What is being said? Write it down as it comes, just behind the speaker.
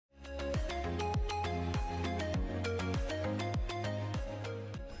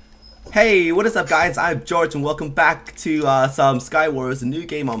Hey, what is up guys? I'm George and welcome back to some Skywars, a new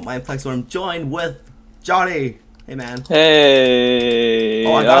game on mineplex where I'm joined with Johnny. Hey man. Hey.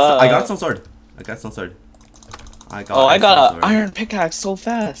 Oh, I got some sword. I got some sword. I got an iron pickaxe so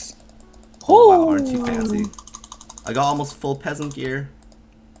fast. Oh wow, aren't you fancy? I got almost full peasant gear.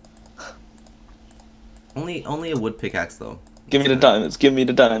 Only a wood pickaxe though. Give me the diamonds, give me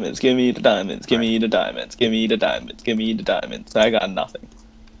the diamonds, give me the diamonds, give me the diamonds, give me the diamonds, give me the diamonds. I got nothing.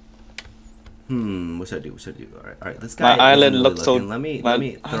 What should I do? What should I do? Alright, this guy my island really looks looking. so... Let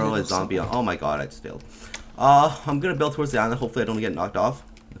me throw a zombie on. Oh my god, I just failed. I'm gonna build towards the island. Hopefully I don't get knocked off.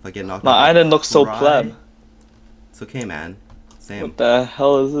 If I get knocked off, my island looks so pleb. It's okay, man. Same. What the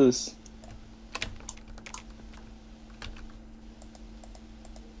hell is this?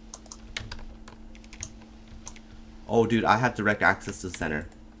 Oh, dude, I have direct access to the center.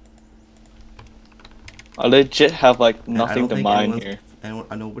 I legit have like nothing to mine here.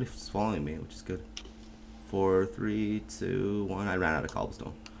 Nobody's following me, which is good. 4, 3, 2, 1. I ran out of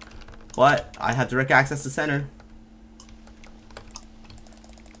cobblestone, but I have direct access to center.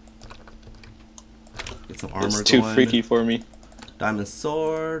 Get some armor. It's too freaky for me. Diamond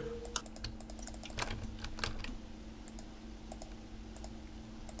sword.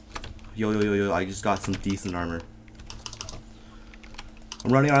 Yo! I just got some decent armor.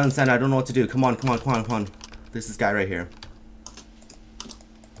 I'm running around the center. I don't know what to do. Come on. There's this guy right here.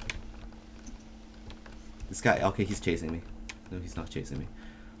 This guy, okay, he's chasing me. No, he's not chasing me.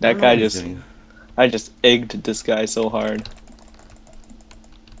 That guy just... I just egged this guy so hard.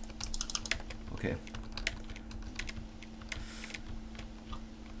 Okay.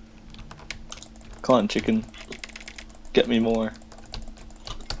 Come on, chicken. Get me more.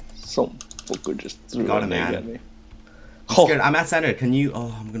 Some fucker just threw an egg at me. I'm scared. I'm at center. Can you...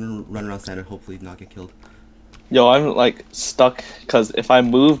 Oh, I'm gonna run around center. Hopefully not get killed. Yo, I'm like stuck because if I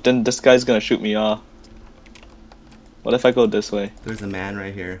move, then this guy's gonna shoot me off. What if I go this way? There's a man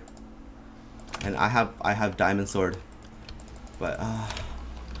right here, and I have diamond sword, but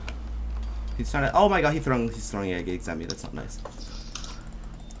he's trying to. Oh my god, he's throwing eggs at me. That's not nice.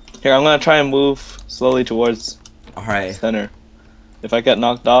 Here, I'm gonna try and move slowly towards center. If I get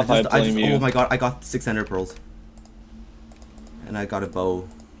knocked off, I blame you. Oh my god, I got 6 ender pearls, and I got a bow.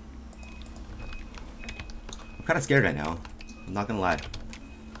 I'm kind of scared right now. I'm not gonna lie.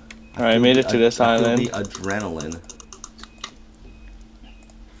 Alright, I made it to this island. The adrenaline.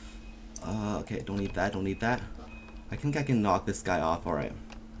 Okay, don't need that. I think I can knock this guy off. Alright.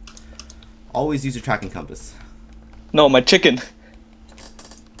 Always use your tracking compass. No, my chicken!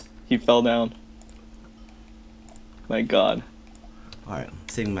 He fell down. My god. Alright,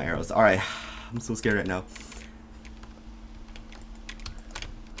 saving my arrows. Alright, I'm so scared right now.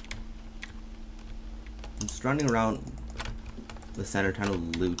 I'm just running around the center trying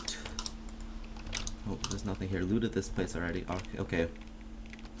to loot. Oh, there's nothing here. Looted this place already. Okay.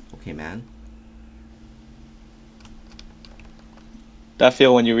 Okay, man. That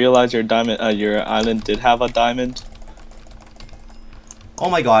feel when you realize your your island did have a diamond. Oh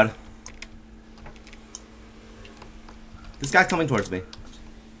my god. This guy's coming towards me.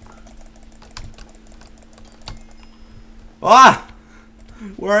 Ah!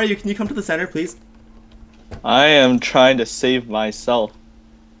 Where are you? Can you come to the center, please? I am trying to save myself.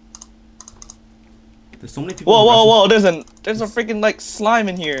 There's so many people. Whoa! There's a freaking like slime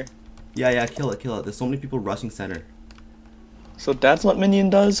in here. Yeah, kill it. There's so many people rushing center. So that's what minion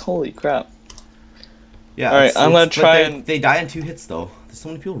does? Holy crap. Yeah. Alright, I'm gonna try and... They die in 2 hits though. There's so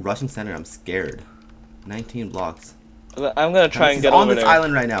many people rushing center, I'm scared. 19 blocks. I'm gonna try and get over there. He's on this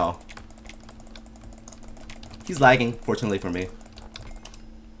island right now. He's lagging, fortunately for me.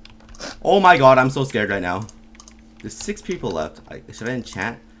 Oh my god, I'm so scared right now. There's 6 people left. Should I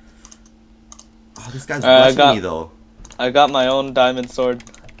enchant? Oh, this guy's rushing me though. I got my own diamond sword.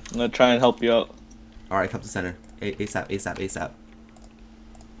 I'm gonna try and help you out. Alright, come to center. ASAP.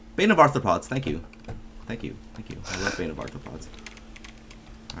 BANE of Arthropods, thank you. I love BANE of Arthropods.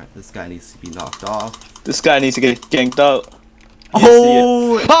 Alright, this guy needs to be knocked off. This guy needs to get ganked out.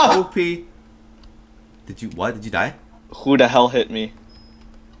 Oh! OP! Did you die? Who the hell hit me?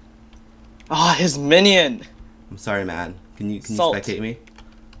 Ah, his minion! I'm sorry, man. Can you spectate me?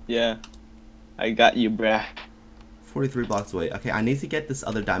 Yeah. I got you, bruh. 43 blocks away. Okay, I need to get this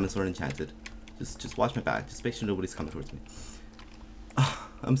other diamond sword enchanted. Just watch my back. Just make sure nobody's coming towards me. Oh,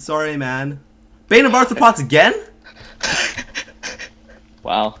 I'm sorry, man. BANE of Arthropods again?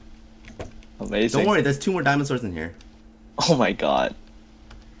 Wow. Amazing. Don't worry, there's 2 more diamond swords in here. Oh my god.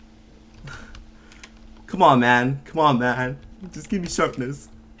 Come on, man. Just give me sharpness.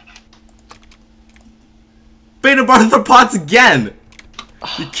 BANE of Arthropods again!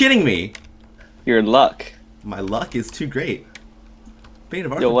 You're kidding me. Your luck. My luck is too great. Bane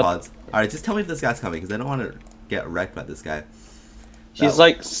of Yo, what- Arthropods. Alright, just tell me if this guy's coming, because I don't want to get wrecked by this guy. He's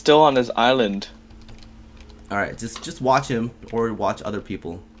like still on his island. Alright, just watch him, or watch other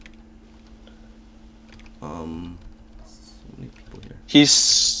people. So many people here.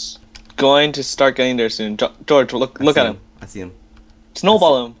 He's going to start getting there soon. George, look at him. I see him.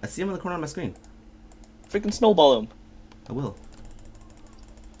 Snowball him. I see him in the corner of my screen. Freaking snowball him. I will.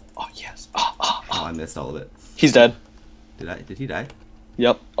 Oh yes. Oh, I missed all of it. He's dead. Did he die?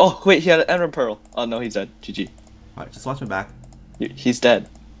 Yep. Oh wait, he had an emerald pearl. Oh no, he's dead. GG. Alright, just watch my back. He's dead.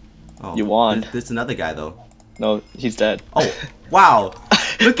 Oh, You won. There's another guy though. No, he's dead. Oh, wow.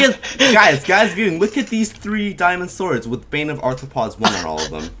 Look at, guys viewing, look at these 3 diamond swords with Bane of Arthropods 1 on all of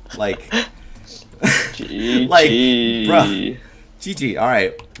them. Like, GG. like, bruh. GG,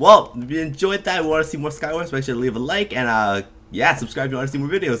 alright. Well, if you enjoyed that and want to see more Skywars, make sure to leave a like and, yeah, subscribe if you want to see more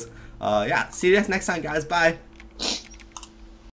videos. Yeah, see you guys next time, guys. Bye.